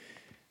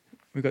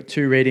We've got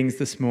two readings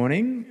this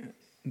morning.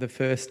 The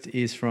first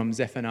is from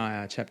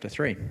Zephaniah chapter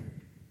 3.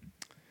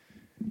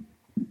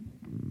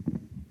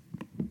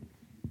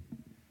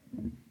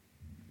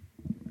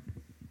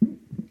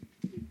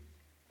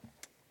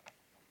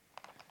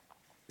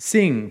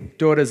 Sing,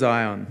 daughter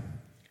Zion.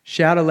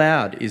 Shout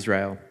aloud,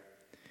 Israel.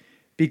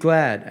 Be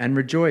glad and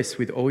rejoice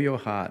with all your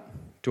heart,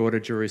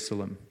 daughter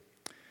Jerusalem.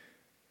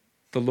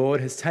 The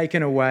Lord has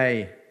taken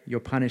away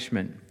your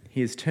punishment. He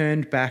has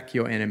turned back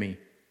your enemy.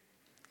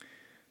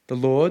 The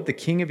Lord, the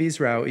King of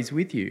Israel, is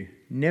with you.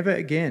 Never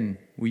again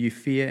will you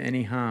fear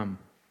any harm.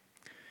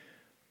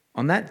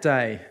 On that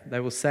day,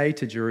 they will say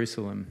to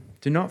Jerusalem,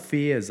 do not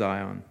fear,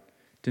 Zion.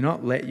 Do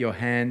not let your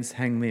hands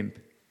hang limp.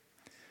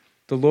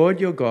 The Lord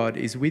your God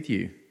is with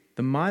you,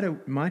 the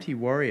mighty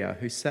warrior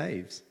who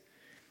saves.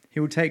 He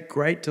will take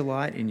great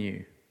delight in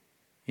you.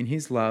 In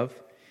his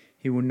love,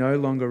 he will no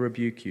longer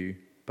rebuke you,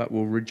 but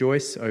will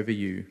rejoice over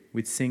you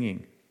with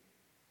singing.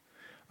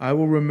 I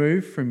will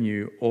remove from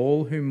you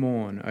all who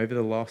mourn over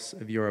the loss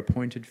of your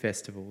appointed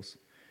festivals,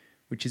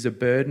 which is a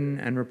burden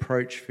and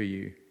reproach for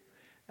you.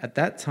 At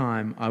that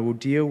time, I will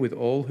deal with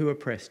all who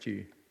oppressed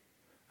you.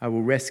 I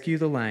will rescue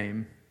the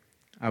lame.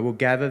 I will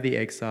gather the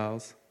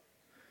exiles.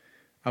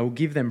 I will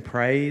give them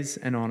praise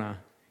and honor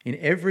in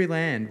every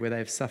land where they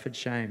have suffered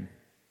shame.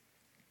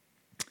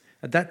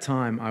 At that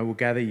time, I will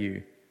gather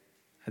you.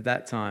 At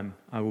that time,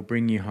 I will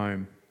bring you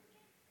home.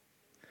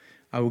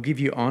 I will give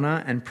you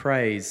honor and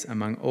praise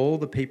among all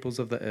the peoples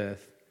of the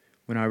earth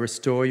when I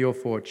restore your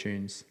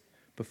fortunes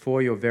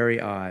before your very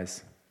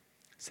eyes,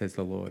 says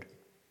the Lord.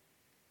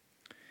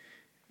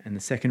 And the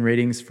second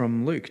reading's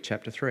from Luke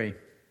chapter 3.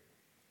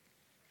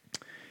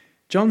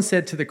 John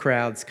said to the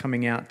crowds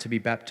coming out to be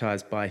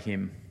baptized by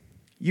him,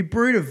 "You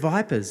brood of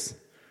vipers,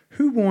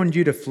 who warned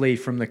you to flee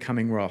from the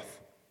coming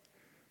wrath?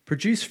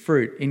 Produce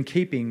fruit in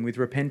keeping with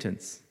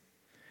repentance,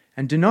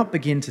 and do not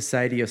begin to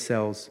say to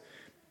yourselves,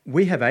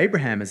 'We have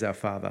Abraham as our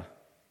father.'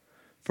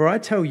 For I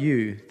tell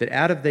you that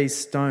out of these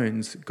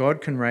stones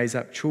God can raise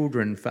up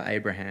children for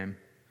Abraham.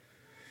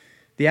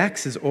 The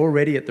axe is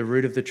already at the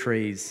root of the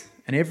trees,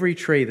 and every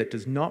tree that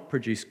does not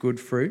produce good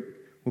fruit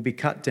will be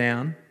cut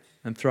down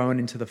and thrown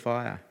into the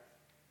fire."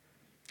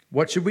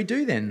 "What should we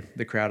do then?"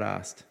 the crowd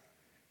asked.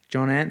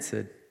 John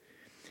answered,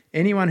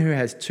 "Anyone who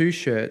has 2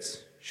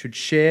 shirts should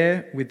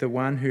share with the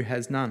one who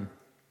has none,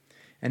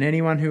 and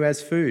anyone who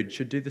has food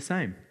should do the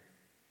same."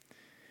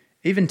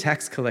 Even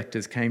tax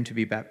collectors came to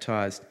be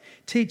baptized.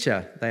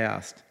 "Teacher," they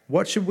asked,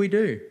 "what should we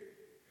do?"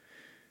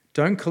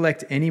 "Don't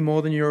collect any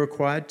more than you're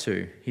required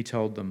to," he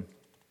told them.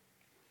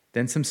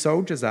 Then some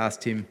soldiers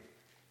asked him,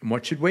 "And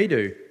what should we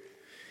do?"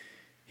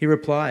 He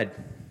replied,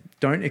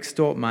 "Don't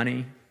extort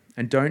money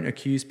and don't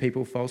accuse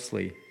people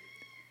falsely.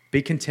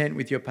 Be content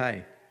with your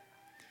pay."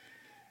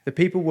 The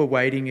people were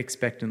waiting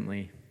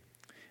expectantly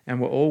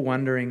and were all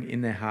wondering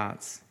in their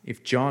hearts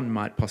if John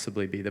might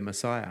possibly be the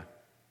Messiah.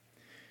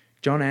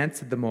 John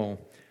answered them all,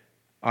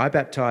 "I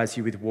baptize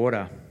you with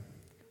water,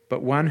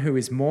 but one who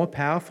is more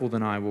powerful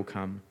than I will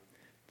come,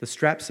 the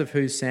straps of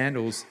whose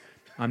sandals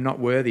I'm not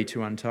worthy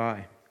to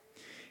untie.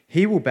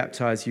 He will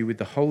baptize you with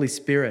the Holy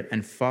Spirit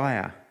and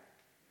fire.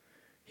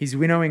 His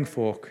winnowing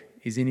fork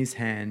is in his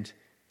hand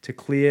to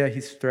clear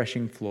his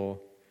threshing floor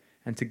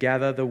and to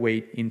gather the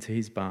wheat into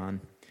his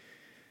barn.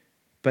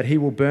 But he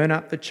will burn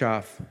up the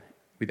chaff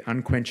with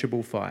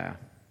unquenchable fire."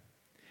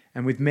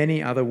 And with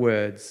many other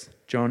words,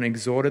 John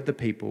exhorted the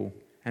people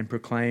and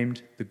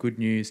proclaimed the good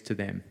news to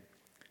them.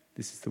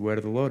 This is the word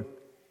of the Lord.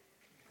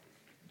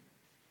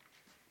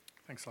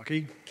 Thanks,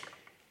 Lockie.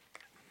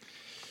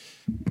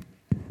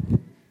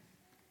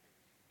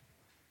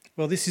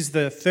 Well, this is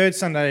the third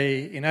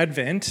Sunday in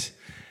Advent,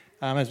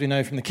 as we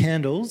know from the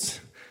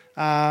candles.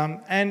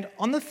 And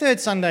on the third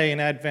Sunday in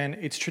Advent,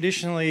 it's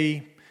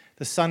traditionally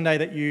the Sunday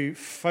that you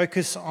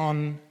focus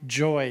on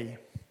joy.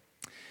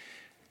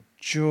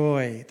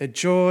 Joy, the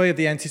joy of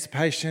the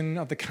anticipation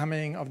of the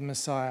coming of the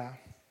Messiah.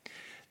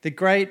 The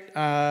great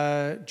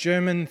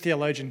German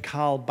theologian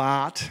Karl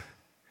Barth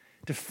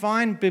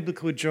defined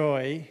biblical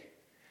joy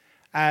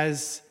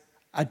as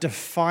a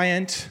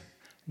defiant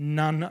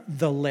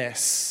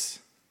nonetheless.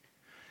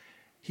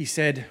 He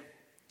said,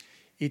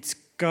 it's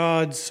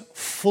God's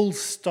full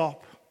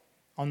stop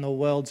on the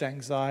world's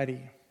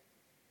anxiety.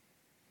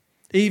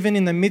 Even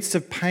in the midst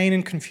of pain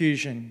and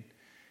confusion,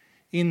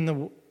 in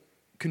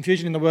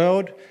the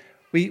world,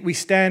 we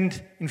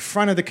stand in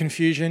front of the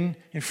confusion,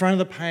 in front of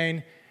the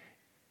pain,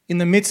 in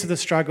the midst of the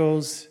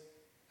struggles,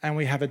 and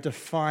we have a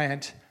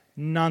defiant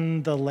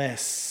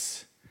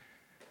nonetheless.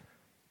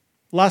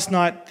 Last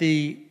night,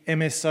 the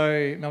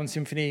MSO, Melbourne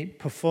Symphony,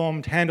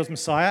 performed Handel's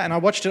Messiah, and I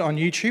watched it on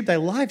YouTube. They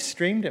live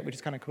streamed it, which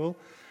is kind of cool.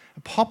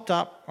 It popped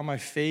up on my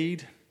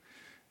feed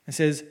and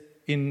says,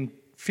 in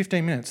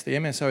 15 minutes, the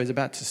MSO is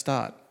about to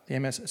start.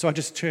 So I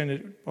just turned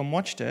it and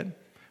watched it,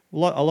 a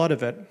lot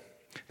of it.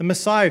 The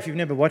Messiah, if you've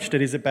never watched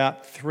it, is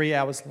about 3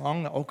 hours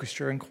long, the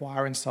orchestra and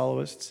choir and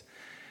soloists.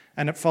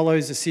 And it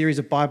follows a series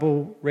of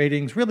Bible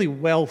readings, really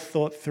well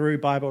thought through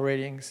Bible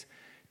readings,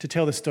 to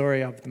tell the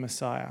story of the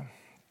Messiah.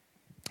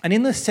 And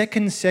in the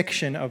second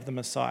section of the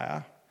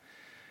Messiah,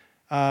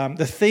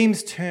 the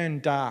themes turn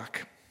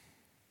dark.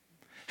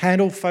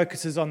 Handel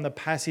focuses on the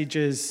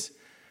passages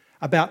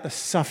about the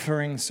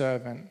suffering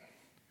servant,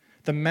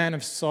 the man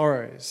of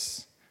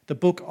sorrows, the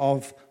book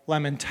of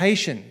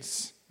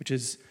Lamentations, which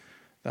is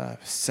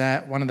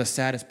one of the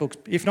saddest books,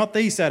 if not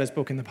the saddest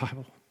book in the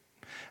Bible.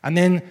 And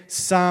then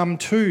Psalm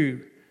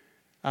 2,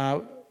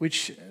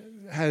 which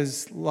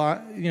has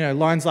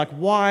lines like,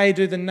 "Why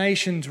do the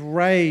nations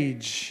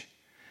rage?"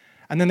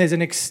 And then there's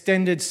an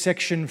extended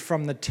section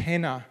from the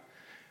tenor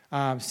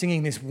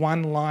singing this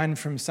one line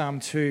from Psalm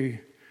 2.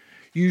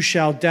 "You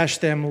shall dash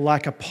them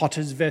like a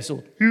potter's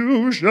vessel."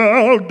 You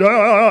shall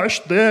dash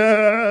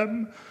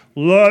them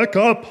like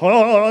a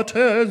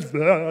potter's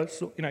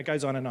vessel. It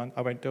goes on and on.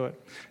 I won't do it.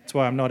 That's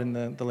why I'm not in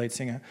the lead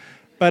singer.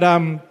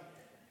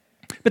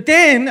 But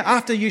then,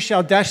 after "you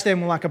shall dash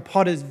them like a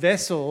potter's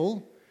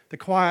vessel," the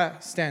choir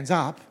stands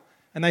up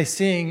and they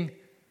sing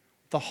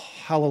the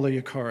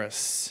Hallelujah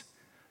chorus,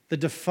 the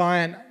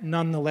defiant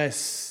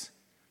nonetheless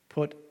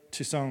put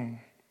to song.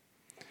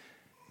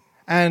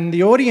 And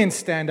the audience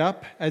stand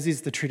up, as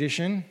is the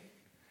tradition,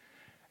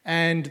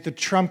 and the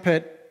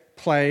trumpet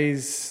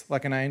plays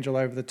like an angel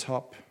over the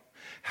top.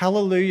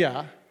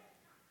 Hallelujah,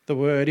 the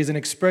word, is an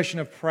expression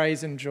of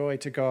praise and joy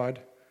to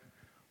God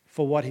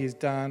for what he's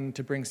done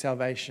to bring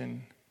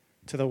salvation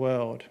to the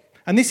world.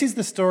 And this is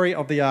the story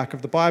of the ark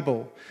of the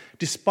Bible.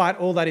 Despite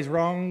all that is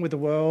wrong with the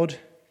world,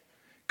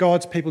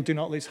 God's people do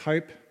not lose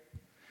hope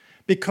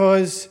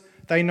because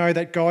they know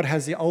that God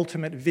has the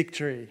ultimate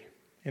victory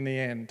in the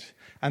end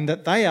and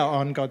that they are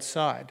on God's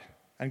side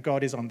and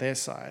God is on their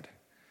side.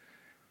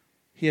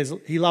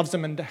 He loves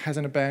them and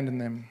hasn't abandoned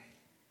them.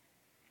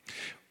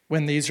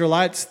 When the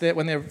Israelites,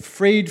 when they're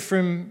freed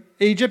from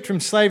Egypt,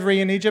 from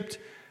slavery in Egypt,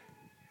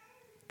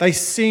 they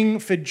sing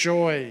for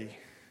joy.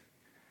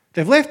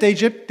 They've left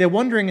Egypt, they're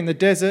wandering in the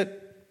desert,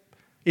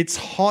 it's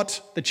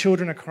hot, the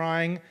children are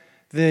crying,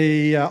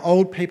 the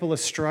old people are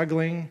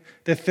struggling,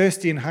 they're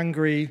thirsty and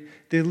hungry,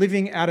 they're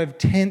living out of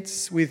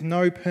tents with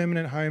no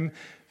permanent home.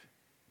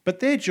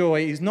 But their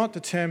joy is not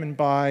determined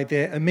by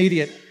their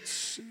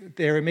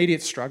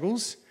immediate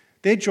struggles.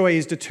 Their joy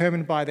is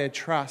determined by their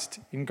trust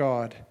in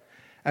God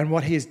and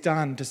what he has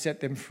done to set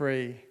them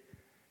free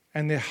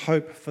and their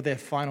hope for their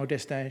final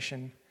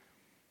destination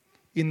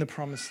in the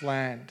promised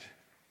land.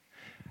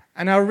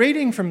 And our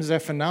reading from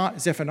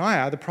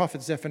Zephaniah, the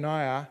prophet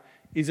Zephaniah,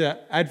 is an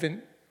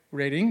Advent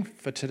reading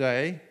for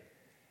today.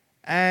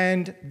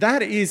 And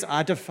that is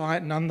our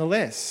defiant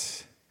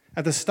nonetheless.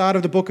 At the start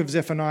of the book of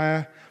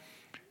Zephaniah,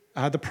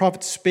 the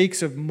prophet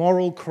speaks of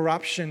moral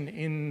corruption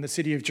in the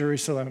city of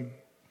Jerusalem.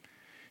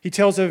 He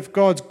tells of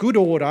God's good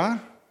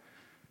order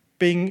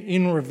being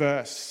in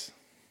reverse.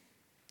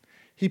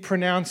 He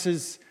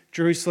pronounces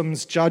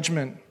Jerusalem's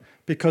judgment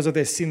because of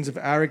their sins of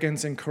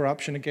arrogance and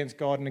corruption against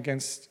God and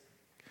against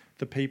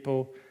the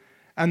people,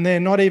 and they're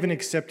not even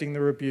accepting the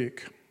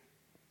rebuke.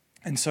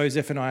 And so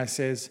Zephaniah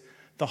says,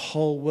 the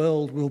whole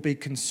world will be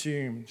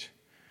consumed.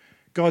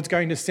 God's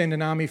going to send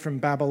an army from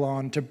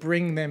Babylon to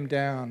bring them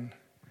down.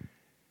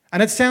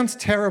 And it sounds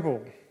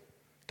terrible.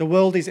 The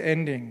world is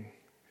ending.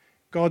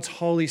 God's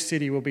holy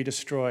city will be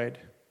destroyed.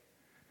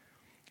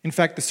 In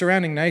fact, the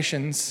surrounding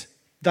nations,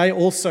 they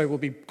also will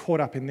be caught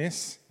up in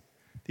this.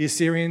 The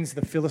Assyrians,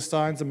 the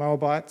Philistines, the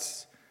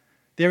Moabites,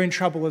 they're in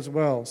trouble as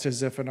well, says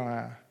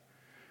Zephaniah.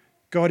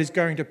 God is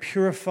going to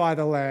purify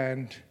the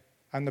land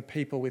and the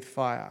people with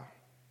fire.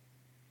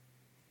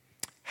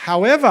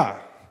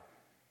 However,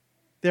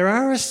 there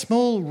are a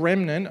small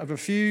remnant of a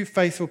few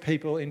faithful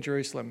people in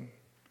Jerusalem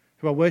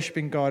who are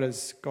worshipping God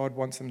as God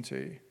wants them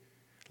to,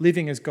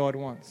 living as God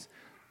wants,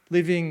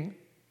 living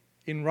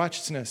in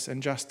righteousness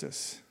and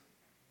justice.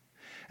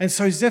 And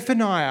so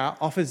Zephaniah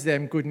offers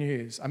them good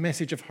news, a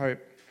message of hope.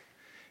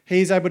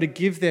 He is able to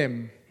give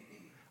them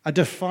a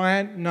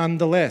defiant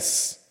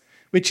nonetheless,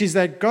 which is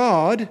that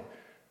God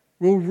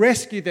will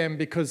rescue them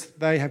because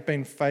they have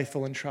been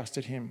faithful and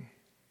trusted him.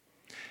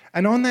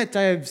 And on that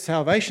day of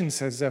salvation,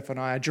 says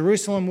Zephaniah,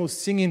 Jerusalem will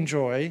sing in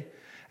joy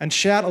and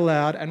shout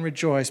aloud and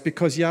rejoice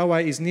because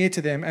Yahweh is near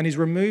to them and is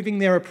removing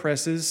their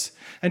oppressors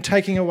and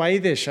taking away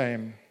their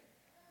shame.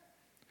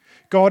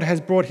 God has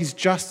brought his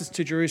justice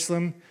to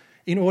Jerusalem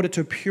in order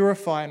to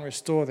purify and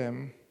restore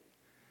them,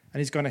 and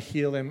he's going to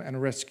heal them and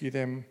rescue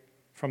them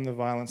from the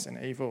violence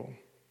and evil.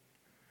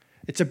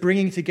 It's a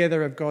bringing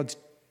together of God's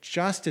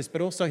justice,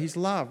 but also his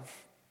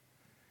love.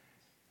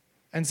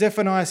 And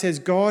Zephaniah says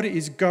God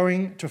is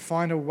going to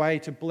find a way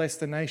to bless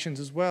the nations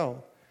as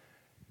well.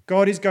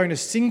 God is going to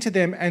sing to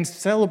them and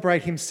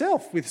celebrate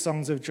himself with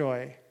songs of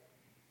joy.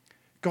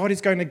 God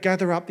is going to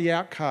gather up the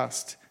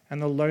outcast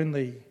and the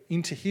lonely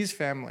into his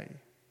family.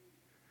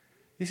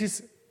 This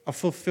is a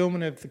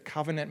fulfillment of the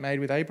covenant made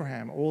with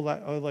Abraham all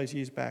those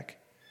years back.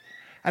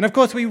 And of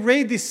course, we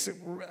read this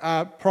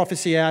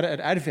prophecy out at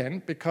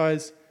Advent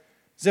because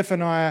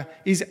Zephaniah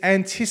is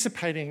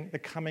anticipating the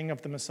coming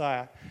of the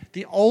Messiah,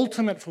 the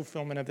ultimate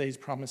fulfillment of these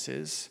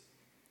promises.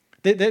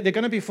 They're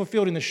going to be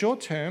fulfilled in the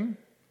short term,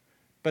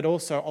 but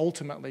also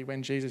ultimately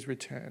when Jesus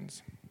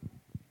returns,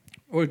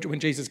 or when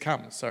Jesus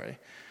comes, sorry.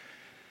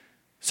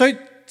 So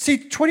See,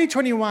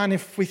 2021,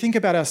 if we think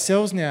about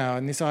ourselves now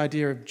and this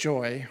idea of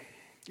joy,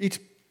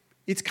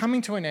 it's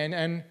coming to an end,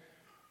 and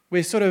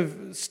we're sort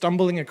of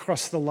stumbling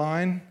across the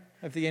line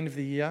of the end of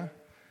the year.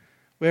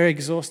 We're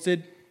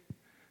exhausted.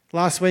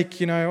 Last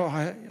week,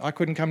 I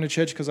couldn't come to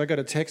church because I got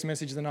a text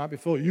message the night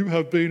before. You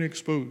have been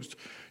exposed.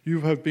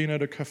 You have been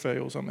at a cafe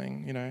or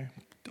something,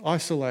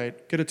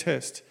 Isolate, get a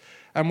test.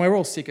 And we're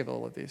all sick of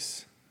all of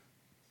this.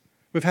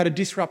 We've had a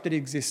disrupted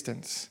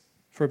existence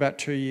for about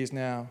 2 years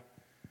now.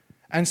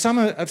 And some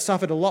have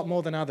suffered a lot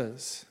more than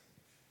others.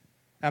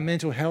 Our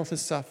mental health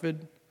has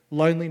suffered.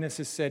 Loneliness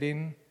has set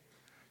in.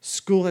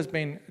 School has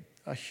been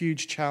a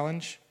huge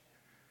challenge.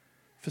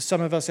 For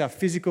some of us, our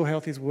physical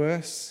health is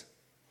worse.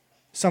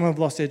 Some have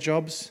lost their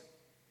jobs.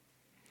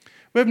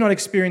 We've not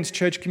experienced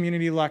church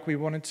community like we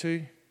wanted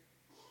to.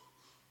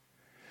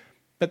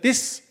 But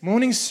this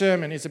morning's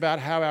sermon is about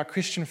how our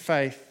Christian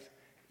faith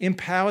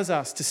empowers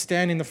us to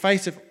stand in the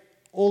face of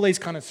all these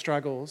kind of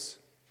struggles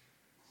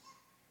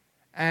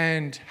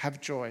and have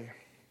joy.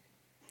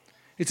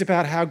 It's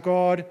about how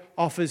God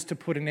offers to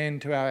put an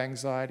end to our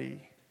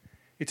anxiety.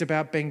 It's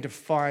about being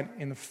defiant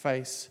in the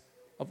face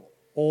of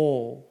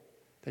all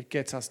that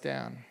gets us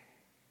down.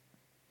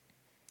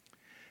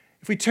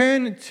 If we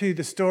turn to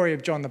the story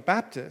of John the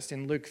Baptist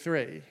in Luke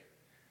 3,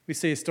 we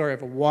see a story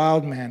of a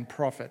wild man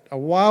prophet, a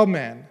wild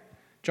man,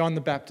 John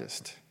the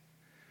Baptist,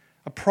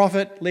 a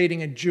prophet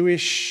leading a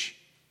Jewish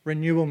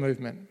renewal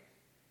movement.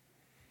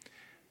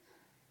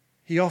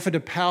 He offered a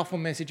powerful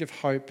message of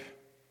hope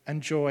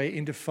and joy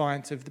in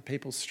defiance of the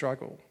people's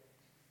struggle.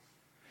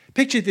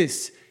 Picture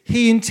this.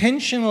 He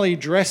intentionally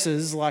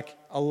dresses like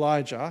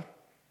Elijah,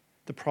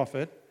 the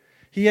prophet.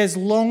 He has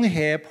long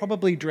hair,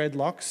 probably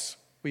dreadlocks,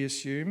 we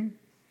assume,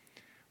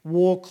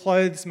 wore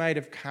clothes made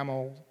of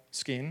camel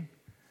skin,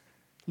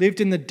 lived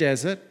in the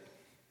desert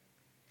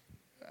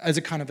as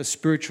a kind of a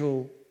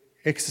spiritual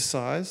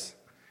exercise.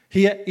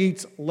 He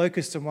eats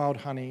locusts and wild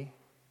honey.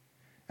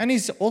 And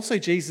he's also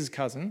Jesus'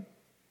 cousin.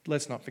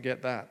 Let's not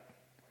forget that.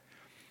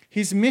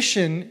 His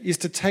mission is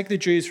to take the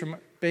Jews from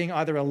being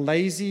either a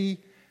lazy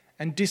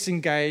and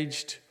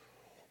disengaged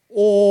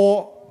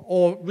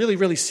or really,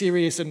 really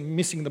serious and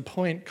missing the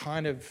point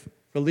kind of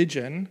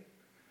religion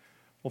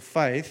or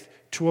faith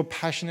to a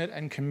passionate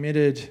and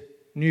committed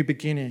new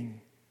beginning,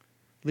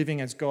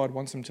 living as God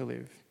wants them to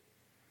live.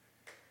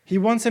 He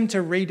wants them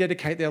to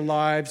rededicate their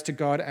lives to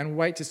God and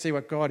wait to see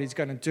what God is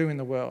going to do in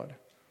the world.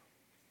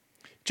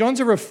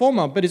 John's a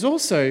reformer, but he's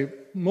also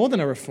more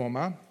than a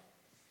reformer.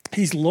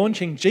 He's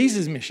launching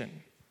Jesus'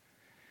 mission.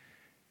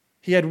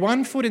 He had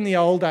one foot in the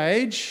old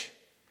age,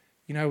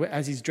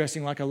 as he's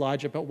dressing like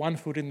Elijah, but one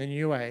foot in the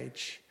new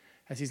age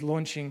as he's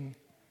launching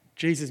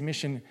Jesus'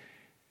 mission.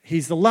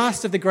 He's the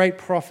last of the great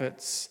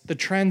prophets, the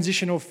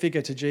transitional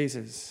figure to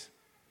Jesus.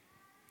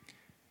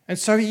 And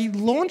so he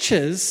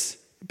launches,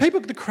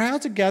 the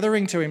crowds are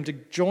gathering to him to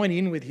join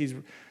in with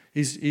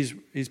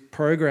his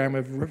program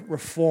of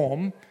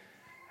reform.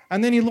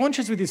 And then he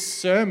launches with his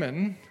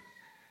sermon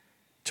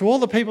to all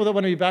the people that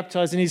want to be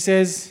baptized, and he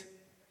says,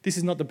 this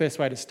is not the best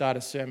way to start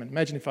a sermon.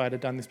 Imagine if I had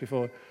done this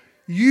before.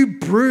 You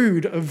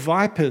brood of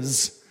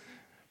vipers,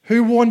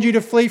 who warned you to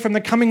flee from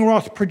the coming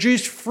wrath,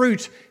 produce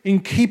fruit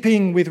in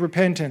keeping with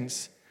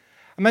repentance.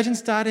 Imagine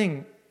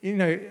starting,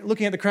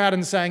 looking at the crowd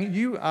and saying,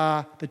 you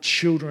are the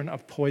children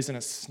of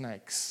poisonous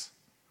snakes.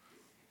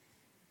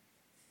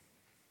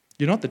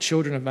 You're not the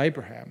children of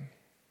Abraham.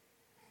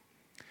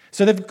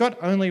 So they've got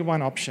only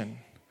one option,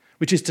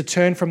 which is to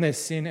turn from their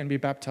sin and be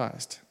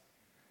baptized.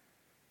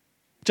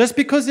 Just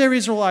because they're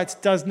Israelites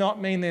does not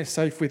mean they're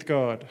safe with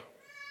God.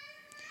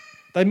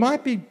 They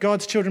might be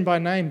God's children by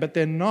name, but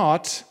they're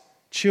not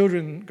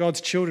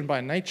God's children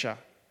by nature.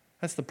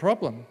 That's the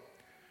problem.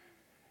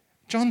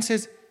 John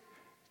says,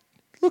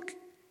 look,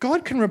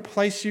 God can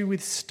replace you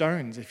with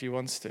stones if he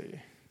wants to.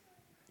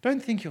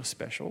 Don't think you're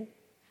special.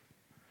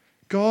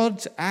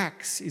 God's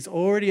axe is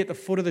already at the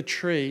foot of the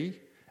tree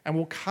and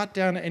will cut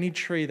down any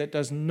tree that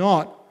does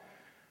not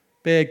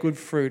bear good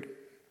fruit,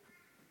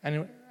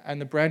 and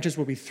the branches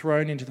will be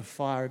thrown into the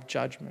fire of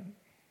judgment.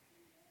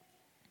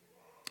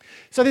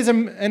 So there's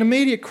an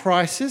immediate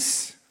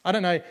crisis. I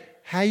don't know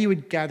how you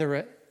would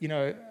gather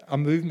a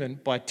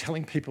movement by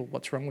telling people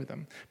what's wrong with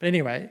them. But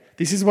anyway,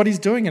 this is what he's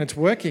doing and it's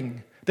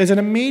working. There's an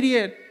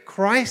immediate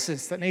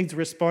crisis that needs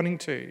responding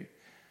to.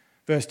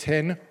 Verse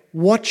 10,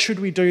 what should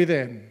we do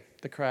then?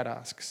 The crowd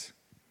asks.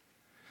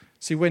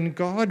 See, when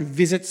God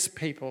visits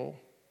people,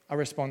 a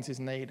response is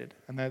needed.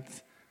 And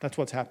that's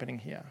what's happening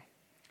here.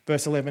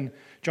 Verse 11,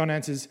 John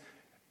answers,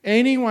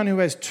 anyone who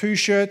has 2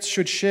 shirts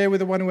should share with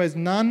the one who has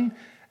none,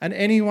 and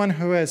anyone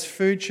who has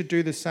food should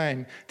do the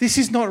same. This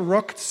is not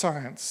rocket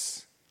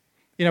science.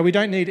 We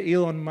don't need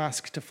Elon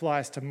Musk to fly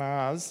us to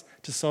Mars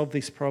to solve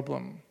this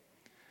problem.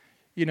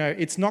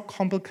 It's not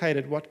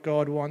complicated what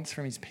God wants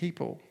from his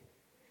people.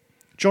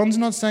 John's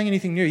not saying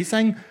anything new. He's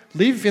saying,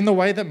 live in the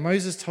way that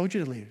Moses told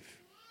you to live.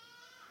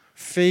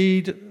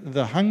 Feed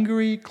the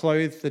hungry,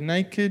 clothe the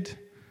naked,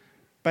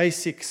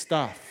 basic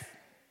stuff.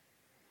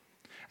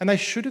 And they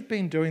should have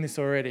been doing this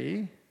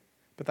already,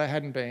 but they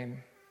hadn't been.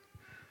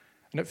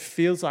 And it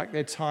feels like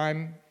their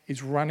time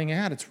is running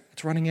out. It's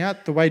running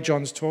out the way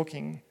John's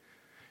talking.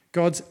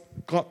 God's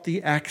got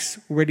the axe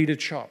ready to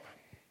chop.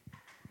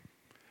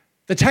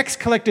 The tax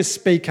collectors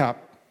speak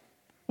up.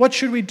 What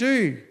should we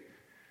do?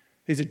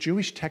 These are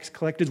Jewish tax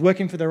collectors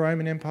working for the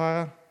Roman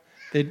Empire.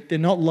 They're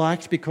not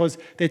liked because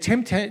their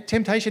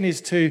temptation is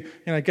to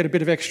get a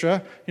bit of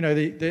extra.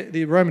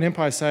 The Roman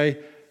Empire say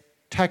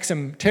tax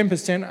them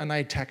 10% and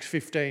they tax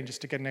 15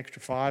 just to get an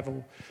extra 5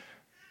 or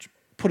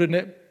put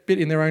a bit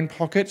in their own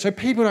pocket. So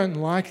people don't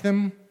like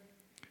them.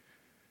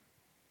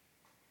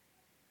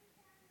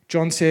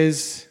 John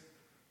says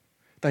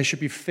they should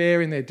be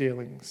fair in their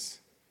dealings.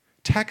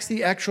 Tax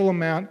the actual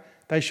amount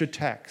they should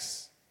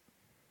tax.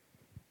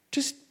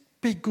 Just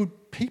be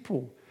good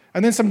people.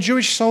 And then some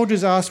Jewish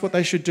soldiers asked what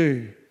they should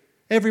do.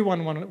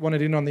 Everyone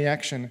wanted in on the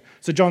action.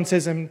 So John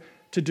says them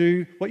to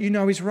do what you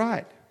know is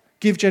right.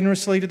 Give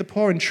generously to the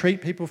poor and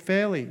treat people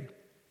fairly.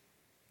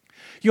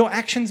 Your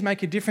actions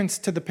make a difference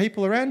to the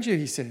people around you,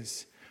 he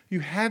says.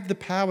 You have the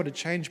power to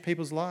change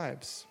people's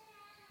lives.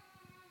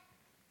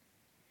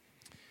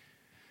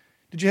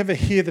 Did you ever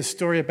hear the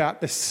story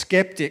about the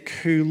skeptic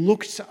who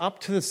looked up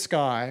to the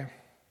sky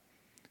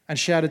and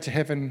shouted to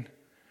heaven,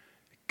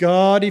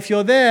 "God, if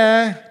you're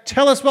there,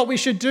 tell us what we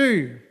should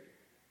do."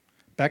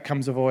 Back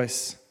comes a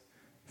voice.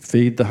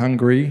 Feed the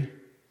hungry,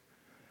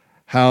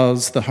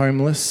 house the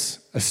homeless,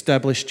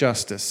 establish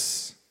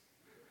justice.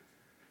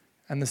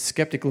 And the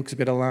skeptic looks a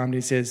bit alarmed. He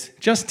says,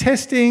 "Just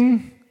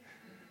testing."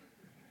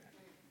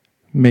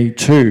 "Me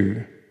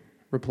too,"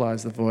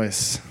 replies the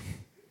voice.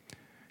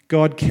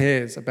 God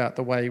cares about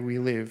the way we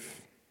live.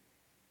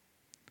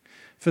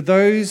 For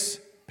those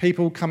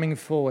people coming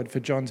forward for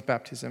John's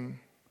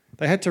baptism,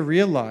 they had to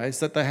realise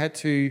that they had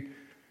to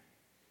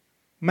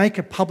make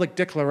a public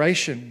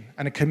declaration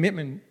and a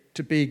commitment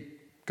to be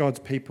God's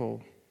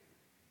people.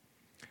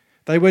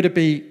 They were to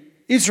be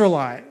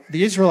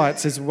the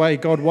Israelites as the way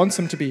God wants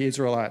them to be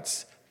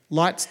Israelites,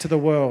 lights to the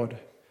world,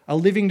 a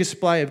living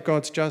display of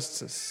God's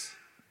justice.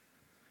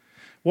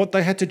 What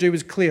they had to do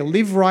was clear: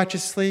 live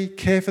righteously,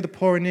 care for the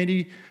poor and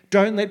needy,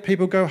 don't let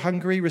people go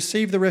hungry,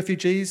 receive the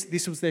refugees.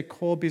 This was their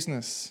core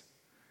business.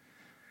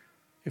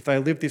 If they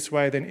lived this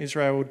way, then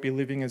Israel would be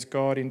living as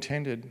God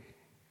intended.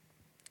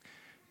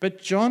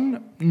 But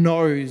John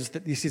knows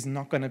that this is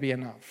not going to be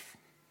enough.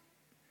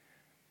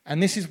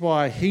 And this is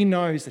why he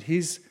knows that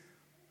his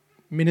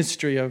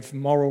ministry of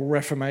moral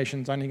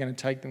reformation is only going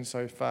to take them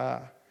so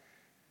far.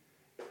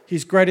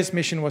 His greatest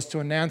mission was to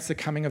announce the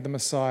coming of the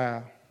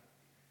Messiah.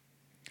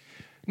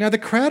 Now, the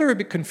crowd are a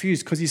bit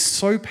confused because he's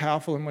so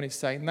powerful in what he's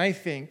saying. They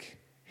think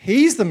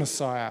he's the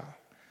Messiah.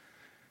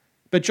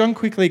 But John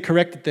quickly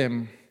corrected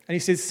them, and he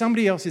says,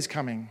 somebody else is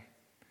coming.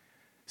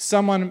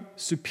 Someone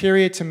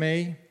superior to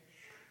me,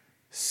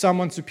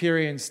 someone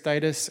superior in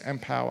status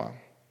and power.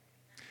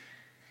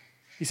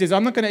 He says,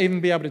 I'm not going to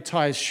even be able to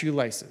tie his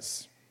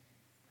shoelaces.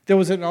 There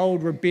was an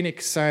old rabbinic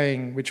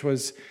saying, which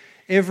was,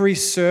 every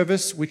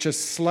service which a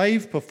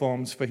slave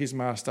performs for his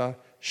master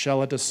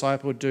shall a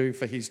disciple do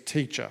for his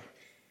teacher,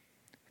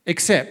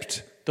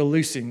 except the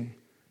loosing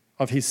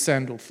of his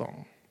sandal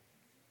thong.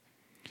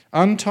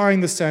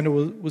 Untying the sandal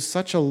was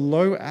such a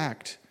low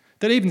act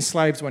that even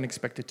slaves weren't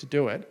expected to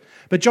do it.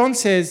 But John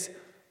says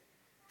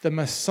the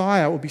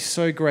Messiah will be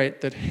so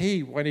great that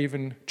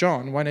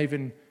John won't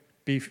even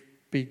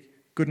be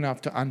good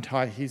enough to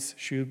untie his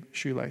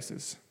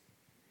shoelaces.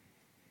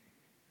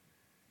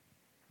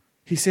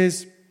 He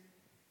says,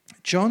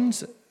 John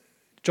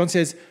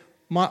says,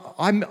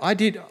 I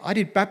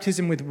did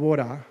baptism with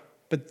water,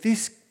 but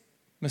this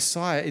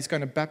Messiah is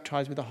going to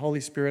baptize with the Holy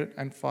Spirit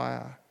and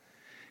fire.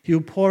 He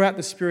will pour out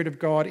the Spirit of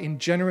God in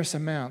generous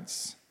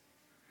amounts.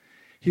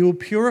 He will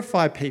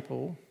purify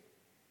people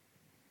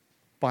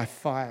by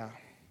fire.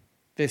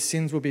 Their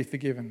sins will be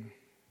forgiven.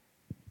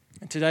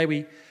 And today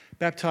we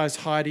baptize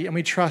Heidi and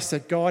we trust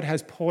that God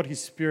has poured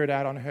his Spirit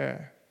out on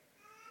her,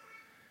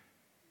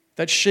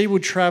 that she will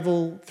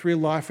travel through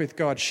life with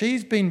God.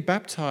 She's been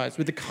baptized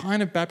with the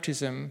kind of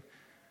baptism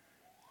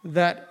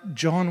that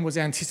John was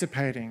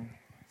anticipating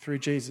through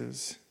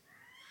Jesus.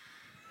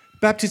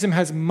 Baptism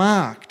has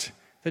marked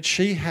that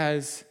she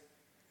has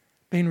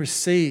been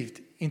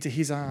received into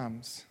his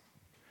arms.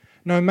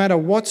 No matter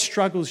what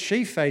struggles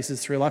she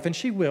faces through life, and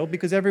she will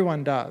because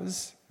everyone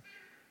does,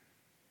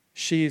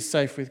 she is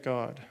safe with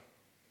God.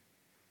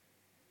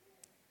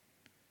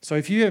 So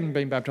if you haven't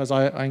been baptized,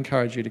 I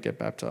encourage you to get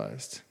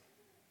baptized.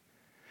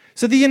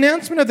 So the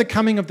announcement of the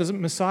coming of the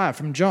Messiah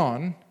from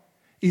John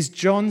is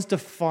John's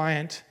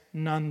defiant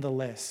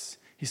nonetheless.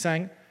 He's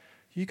saying,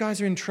 you guys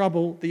are in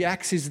trouble, the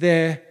axe is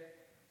there,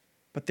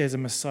 but there's a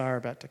Messiah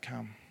about to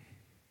come.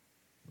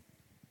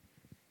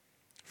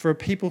 For a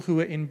people who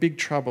are in big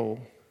trouble,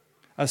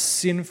 a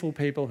sinful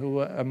people who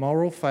are a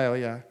moral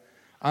failure,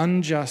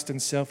 unjust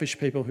and selfish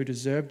people who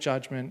deserve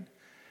judgment,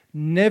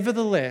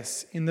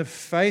 nevertheless, in the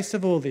face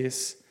of all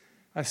this,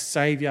 a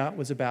Saviour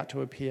was about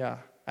to appear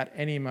at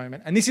any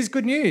moment. And this is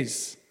good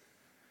news.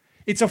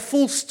 It's a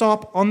full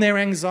stop on their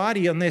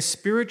anxiety, on their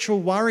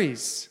spiritual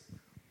worries.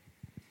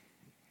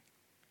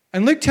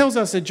 And Luke tells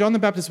us that John the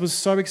Baptist was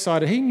so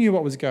excited. He knew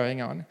what was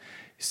going on.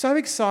 So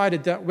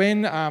excited that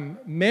when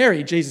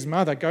Mary, Jesus'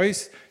 mother,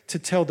 goes to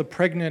tell the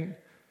pregnant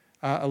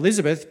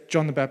Elizabeth,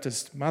 John the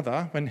Baptist's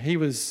mother, when he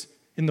was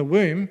in the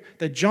womb,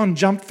 that John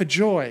jumped for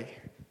joy.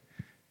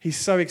 He's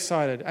so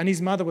excited. And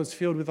his mother was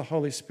filled with the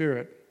Holy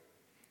Spirit.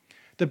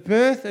 The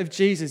birth of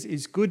Jesus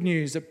is good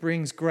news that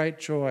brings great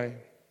joy.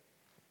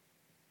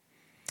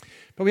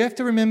 But we have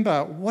to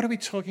remember, what are we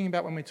talking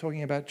about when we're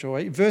talking about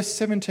joy? Verse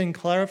 17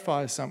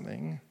 clarifies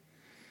something.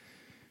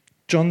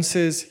 John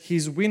says,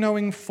 his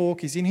winnowing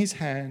fork is in his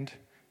hand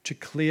to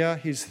clear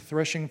his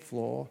threshing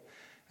floor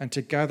and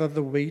to gather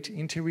the wheat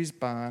into his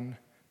barn,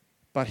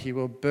 but he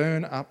will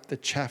burn up the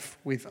chaff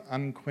with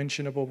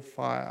unquenchable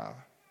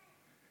fire.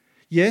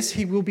 Yes,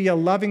 he will be a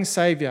loving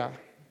Saviour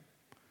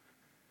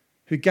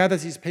who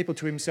gathers his people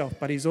to himself,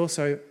 but he's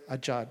also a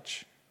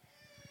judge.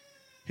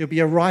 He'll be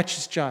a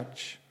righteous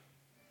judge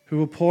who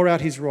will pour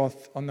out his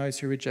wrath on those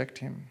who reject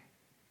him.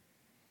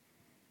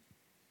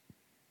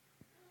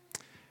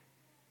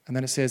 And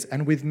then it says,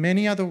 and with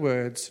many other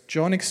words,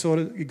 John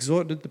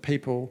exhorted the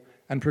people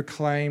and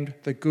proclaimed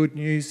the good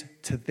news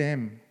to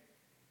them.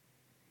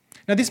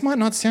 Now, this might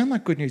not sound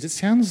like good news. It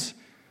sounds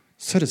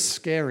sort of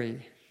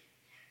scary.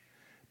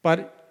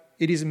 But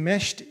it is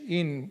meshed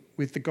in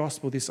with the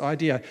gospel, this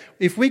idea.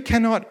 If we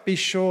cannot be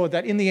sure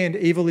that in the end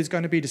evil is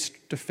going to be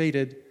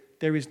defeated,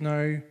 there is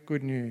no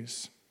good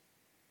news.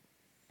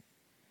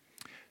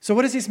 So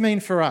what does this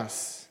mean for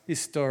us, this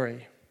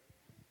story?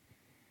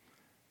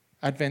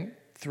 Advent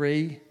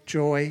 3,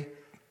 joy,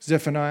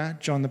 Zephaniah,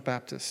 John the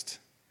Baptist.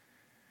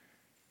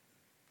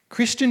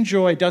 Christian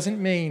joy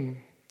doesn't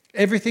mean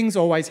everything's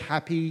always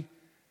happy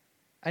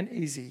and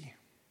easy.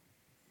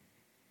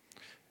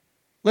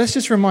 Let's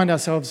just remind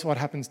ourselves what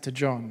happens to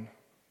John.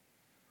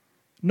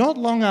 Not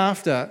long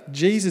after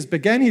Jesus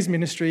began his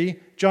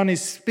ministry, John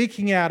is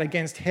speaking out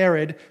against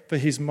Herod for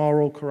his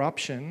moral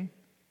corruption.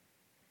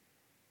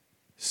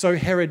 So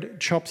Herod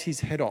chops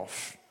his head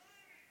off.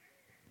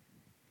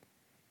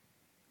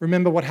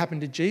 Remember what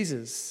happened to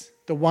Jesus,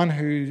 the one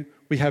who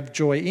we have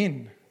joy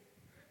in,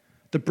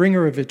 the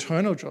bringer of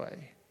eternal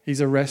joy.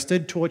 He's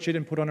arrested, tortured,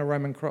 and put on a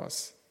Roman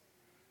cross.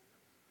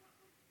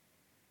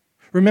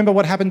 Remember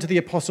what happened to the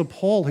Apostle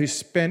Paul, who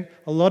spent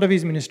a lot of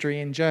his ministry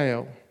in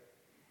jail.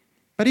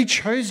 But he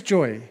chose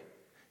joy.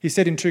 He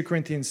said in 2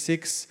 Corinthians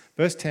 6,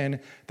 verse 10,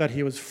 that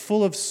he was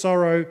full of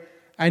sorrow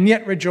and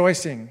yet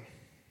rejoicing.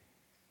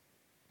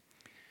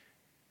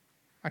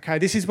 Okay,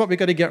 this is what we've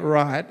got to get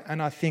right, and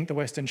I think the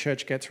Western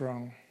Church gets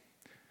wrong.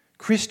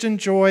 Christian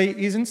joy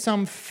isn't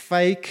some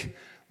fake,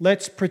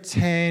 let's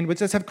pretend,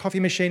 let's have a coffee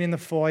machine in the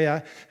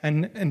foyer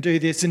and do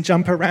this and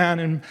jump around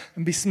and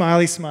be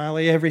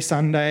smiley every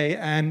Sunday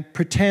and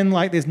pretend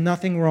like there's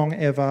nothing wrong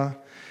ever.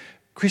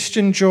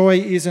 Christian joy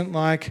isn't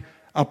like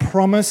a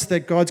promise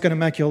that God's going to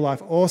make your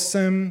life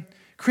awesome.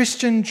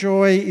 Christian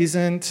joy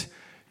isn't,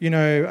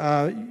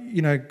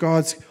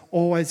 God's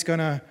always going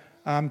to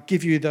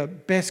give you the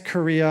best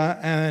career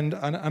and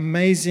an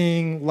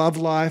amazing love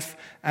life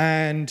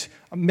and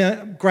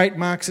great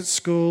marks at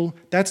school.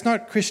 That's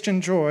not Christian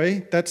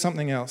joy. That's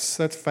something else.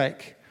 That's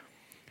fake.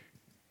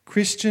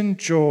 Christian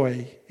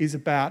joy is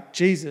about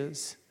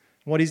Jesus,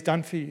 what he's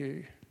done for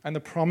you, and the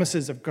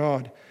promises of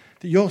God,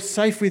 that you're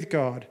safe with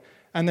God,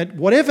 and that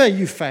whatever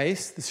you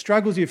face, the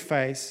struggles you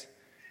face,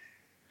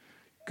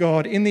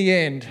 God, in the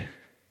end,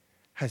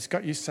 has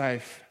got you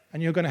safe,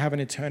 and you're going to have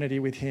an eternity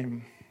with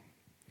him.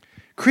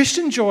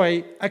 Christian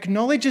joy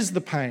acknowledges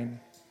the pain.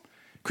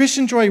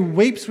 Christian joy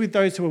weeps with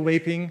those who are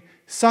weeping,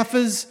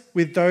 suffers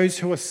with those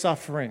who are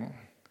suffering.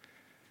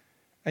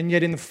 And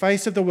yet in the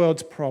face of the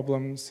world's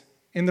problems,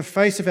 in the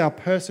face of our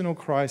personal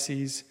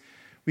crises,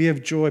 we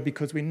have joy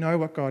because we know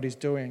what God is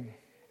doing.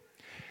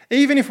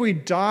 Even if we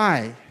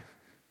die,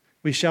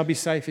 we shall be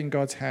safe in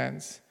God's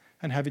hands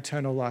and have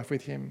eternal life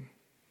with him.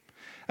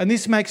 And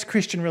this makes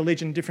Christian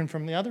religion different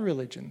from the other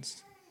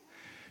religions.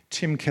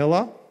 Tim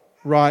Keller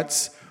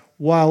writes,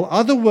 while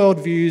other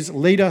worldviews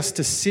lead us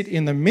to sit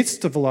in the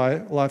midst of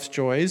life's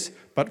joys,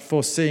 but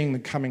foreseeing the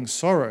coming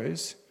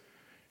sorrows,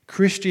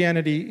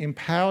 Christianity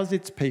empowers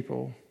its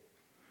people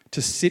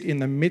to sit in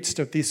the midst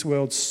of this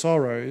world's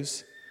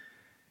sorrows,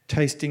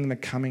 tasting the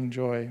coming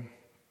joy.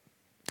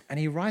 And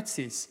he writes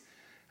this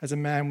as a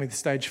man with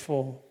stage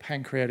 4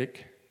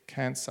 pancreatic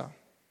cancer.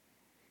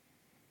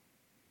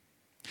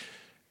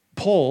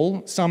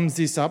 Paul sums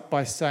this up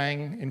by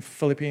saying in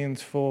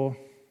Philippians 4,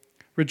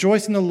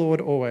 rejoice in the Lord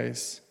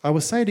always. I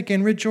will say it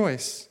again,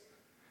 rejoice.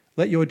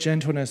 Let your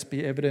gentleness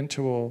be evident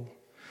to all.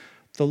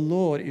 The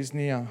Lord is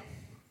near.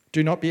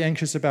 Do not be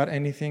anxious about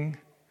anything,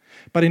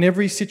 but in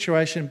every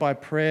situation by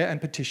prayer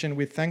and petition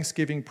with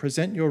thanksgiving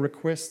present your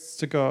requests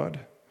to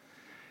God.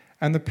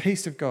 And the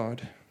peace of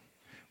God,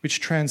 which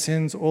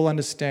transcends all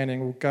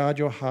understanding, will guard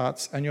your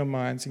hearts and your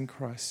minds in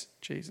Christ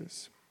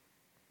Jesus.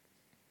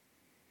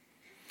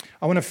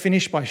 I want to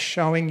finish by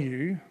showing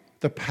you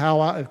the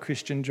power of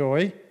Christian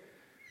joy,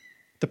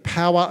 the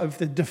power of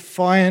the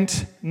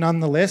defiant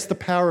nonetheless, the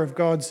power of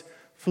God's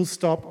full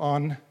stop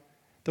on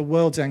the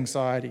world's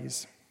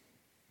anxieties.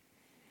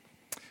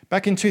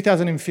 Back in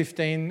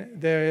 2015,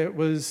 there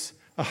was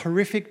a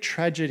horrific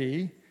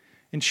tragedy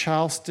in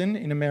Charleston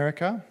in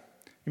America.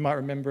 You might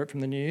remember it from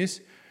the news,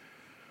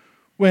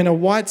 when a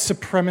white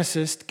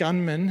supremacist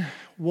gunman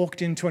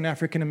walked into an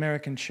African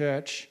American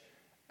church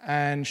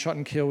and shot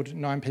and killed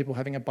 9 people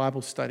having a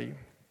Bible study.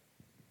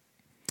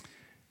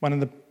 One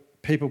of the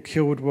people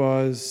killed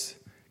was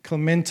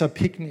Clementa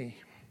Pinckney.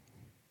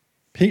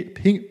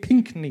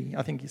 Pinckney,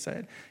 I think you say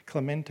it.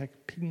 Clementa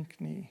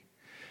Pinckney.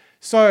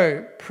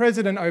 So,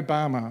 President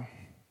Obama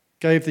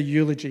gave the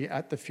eulogy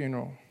at the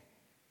funeral.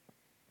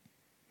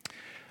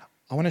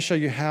 I want to show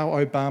you how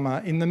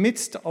Obama, in the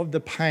midst of the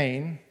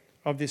pain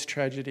of this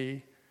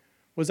tragedy,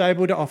 was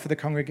able to offer the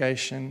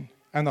congregation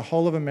and the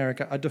whole of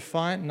America a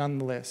defiant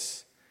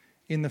nonetheless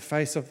in the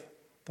face of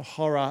the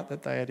horror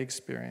that they had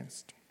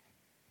experienced.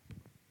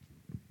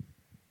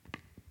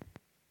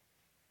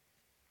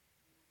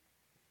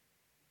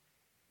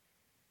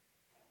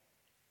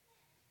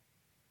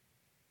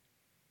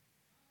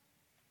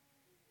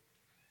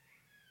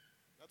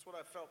 That's what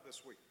I felt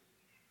this week.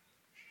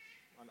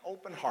 An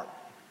open heart.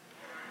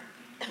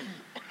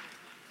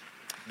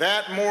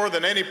 That, more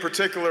than any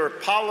particular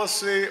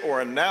policy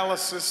or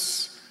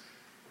analysis,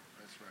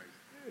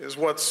 is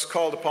what's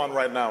called upon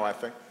right now, I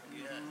think.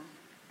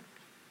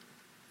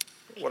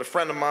 What a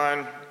friend of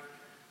mine,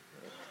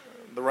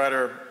 the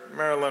writer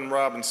Marilyn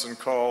Robinson,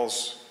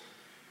 calls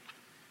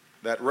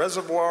that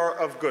reservoir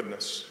of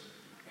goodness,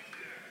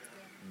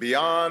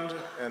 beyond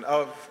and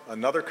of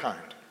another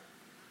kind,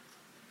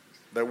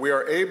 that we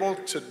are able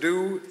to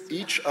do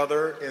each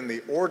other in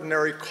the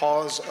ordinary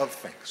cause of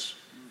things.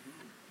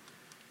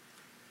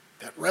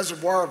 That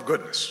reservoir of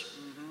goodness.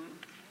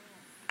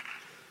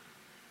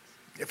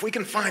 If we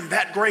can find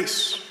that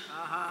grace,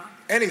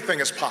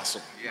 anything is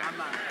possible.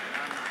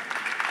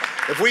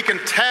 If we can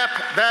tap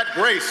that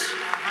grace,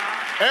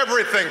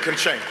 everything can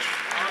change.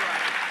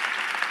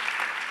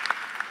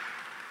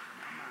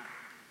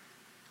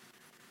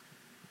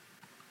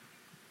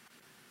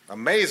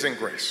 Amazing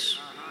grace.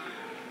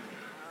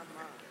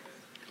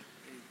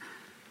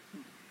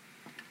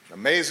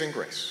 Amazing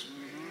grace.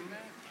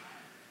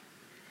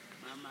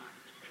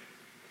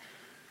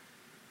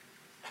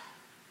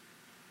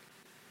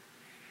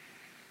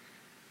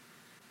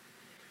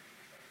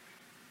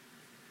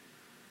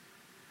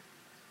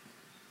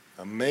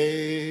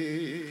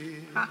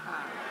 Amazing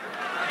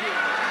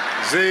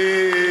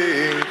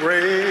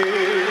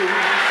grace,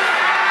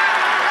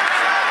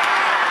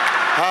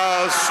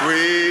 how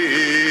sweet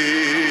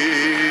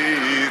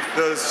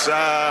the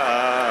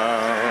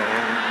sound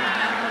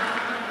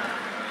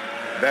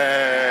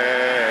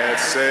that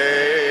saved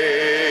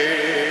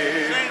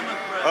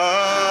a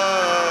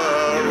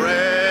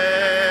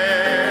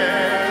wretch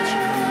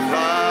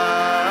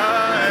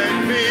like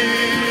me.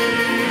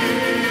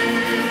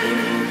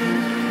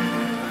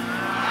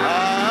 I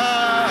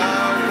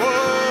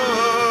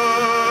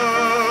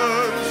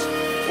once was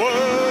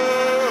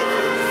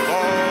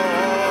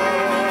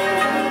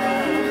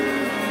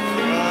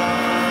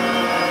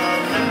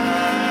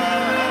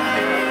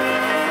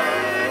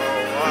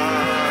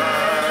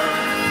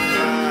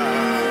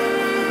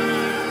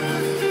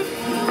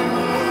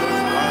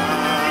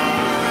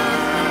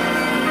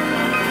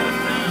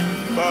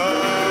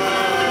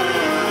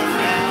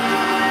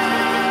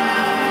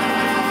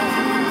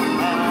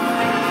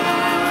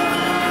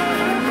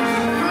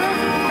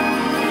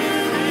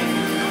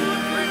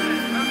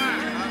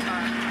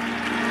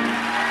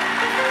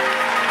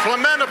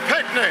Clementa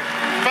Pinckney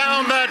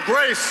found that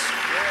grace.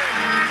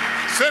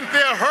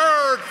 Cynthia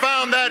Hurd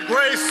found that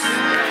grace.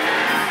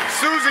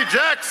 Susie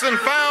Jackson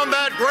found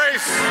that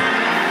grace.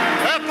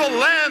 Ethel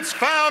Lance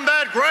found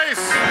that grace.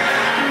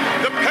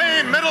 The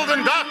Payne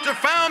Middleton doctor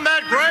found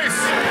that grace.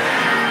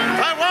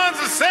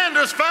 Tywanza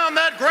Sanders found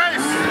that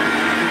grace.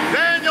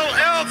 Daniel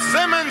L.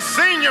 Simmons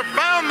Sr.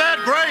 found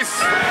that grace.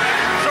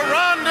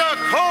 Sharonda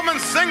Coleman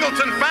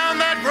Singleton found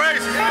that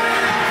grace.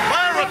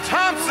 Myra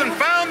Thompson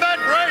found that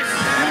grace.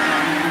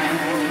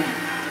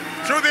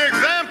 Through the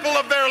example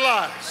of their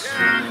lives,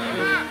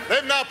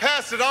 they've now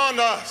passed it on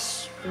to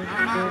us.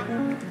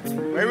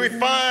 May we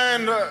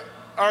find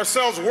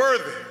ourselves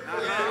worthy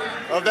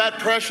of that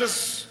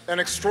precious and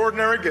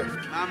extraordinary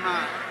gift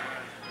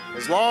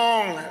as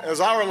long as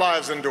our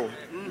lives endure.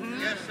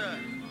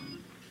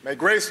 May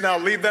grace now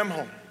lead them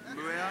home.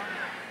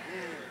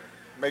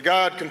 May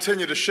God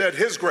continue to shed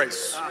His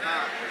grace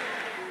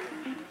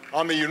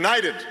on the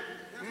United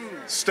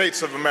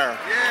States of America.